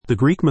The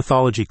Greek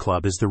Mythology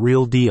Club is the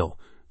real deal,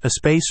 a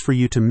space for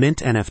you to mint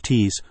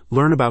NFTs,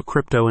 learn about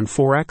crypto and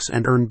Forex,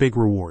 and earn big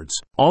rewards.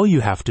 All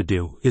you have to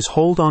do is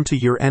hold onto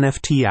your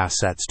NFT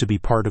assets to be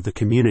part of the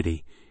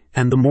community,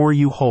 and the more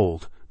you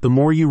hold, the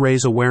more you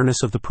raise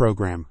awareness of the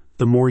program,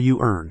 the more you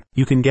earn.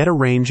 You can get a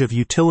range of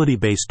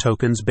utility-based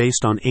tokens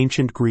based on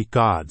ancient Greek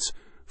gods,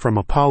 from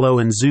Apollo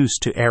and Zeus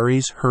to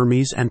Ares,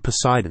 Hermes, and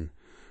Poseidon.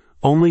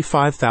 Only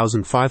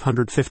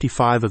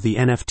 5,555 of the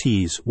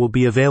NFTs will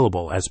be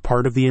available as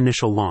part of the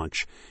initial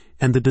launch,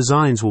 and the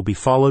designs will be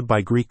followed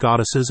by Greek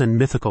goddesses and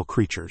mythical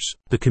creatures.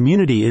 The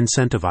community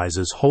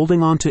incentivizes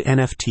holding on to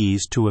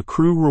NFTs to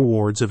accrue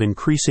rewards of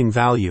increasing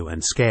value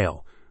and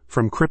scale,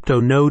 from crypto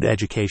node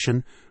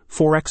education,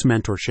 Forex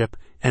mentorship,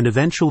 and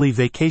eventually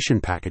vacation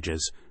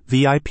packages,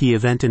 VIP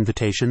event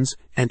invitations,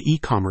 and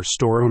e-commerce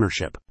store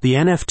ownership. The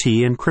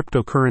NFT and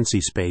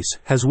cryptocurrency space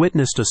has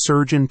witnessed a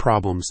surge in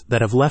problems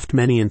that have left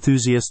many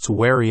enthusiasts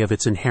wary of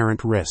its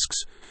inherent risks.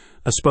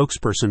 A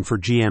spokesperson for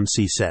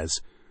GMC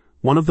says,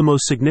 "One of the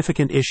most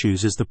significant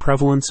issues is the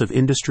prevalence of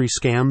industry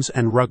scams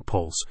and rug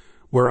pulls,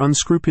 where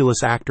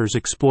unscrupulous actors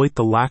exploit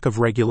the lack of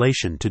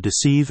regulation to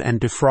deceive and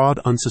defraud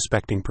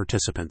unsuspecting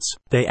participants."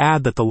 They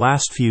add that the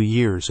last few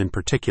years, in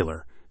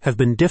particular, have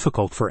been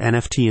difficult for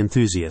NFT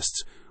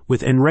enthusiasts,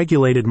 with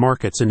unregulated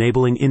markets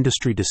enabling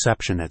industry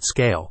deception at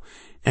scale,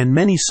 and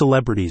many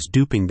celebrities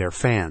duping their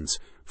fans,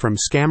 from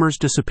scammers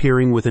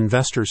disappearing with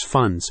investors'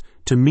 funds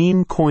to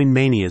meme coin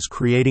manias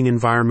creating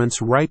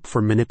environments ripe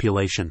for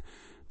manipulation.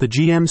 The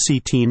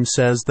GMC team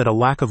says that a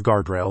lack of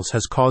guardrails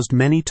has caused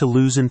many to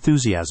lose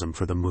enthusiasm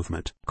for the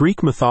movement.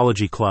 Greek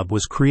Mythology Club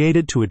was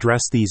created to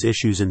address these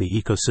issues in the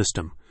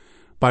ecosystem.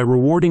 By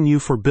rewarding you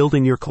for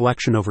building your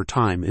collection over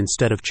time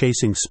instead of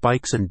chasing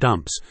spikes and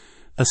dumps,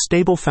 a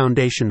stable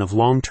foundation of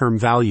long-term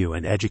value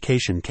and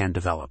education can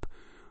develop.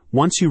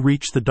 Once you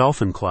reach the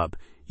Dolphin Club,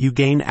 you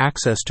gain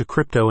access to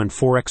crypto and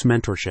Forex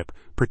mentorship,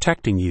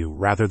 protecting you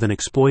rather than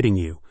exploiting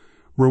you.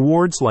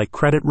 Rewards like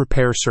credit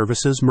repair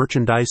services,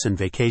 merchandise, and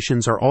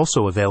vacations are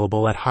also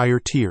available at higher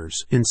tiers,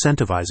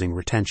 incentivizing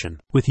retention.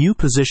 With you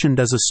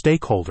positioned as a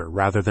stakeholder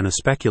rather than a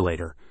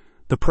speculator,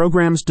 the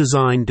program's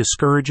design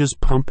discourages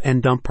pump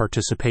and dump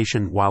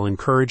participation while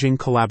encouraging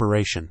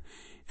collaboration,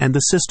 and the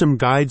system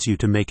guides you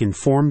to make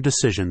informed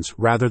decisions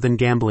rather than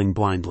gambling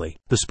blindly.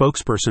 The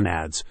spokesperson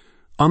adds,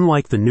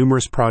 "Unlike the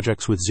numerous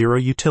projects with zero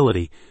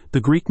utility,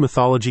 the Greek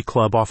Mythology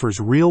Club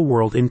offers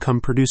real-world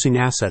income-producing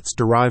assets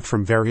derived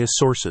from various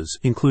sources,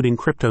 including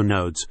crypto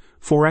nodes,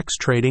 Forex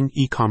trading,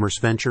 e-commerce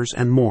ventures,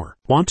 and more."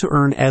 Want to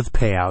earn ETH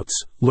payouts,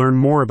 learn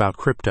more about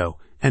crypto,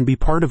 and be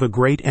part of a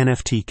great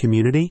NFT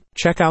community?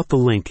 Check out the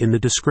link in the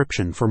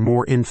description for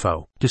more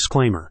info.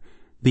 Disclaimer: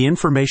 the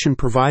information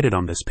provided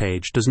on this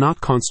page does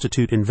not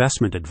constitute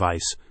investment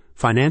advice,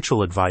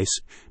 financial advice,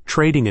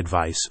 trading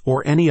advice,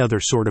 or any other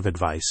sort of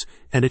advice,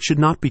 and it should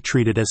not be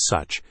treated as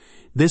such.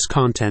 This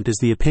content is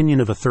the opinion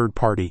of a third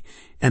party,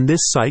 and this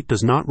site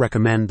does not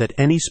recommend that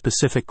any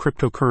specific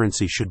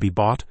cryptocurrency should be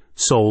bought,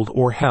 sold,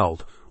 or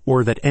held,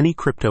 or that any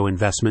crypto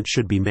investment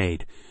should be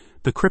made.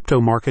 The crypto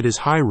market is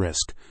high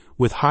risk,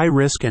 with high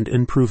risk and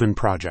unproven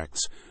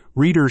projects.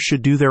 Readers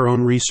should do their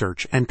own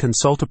research and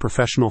consult a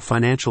professional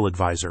financial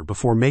advisor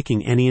before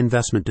making any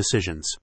investment decisions.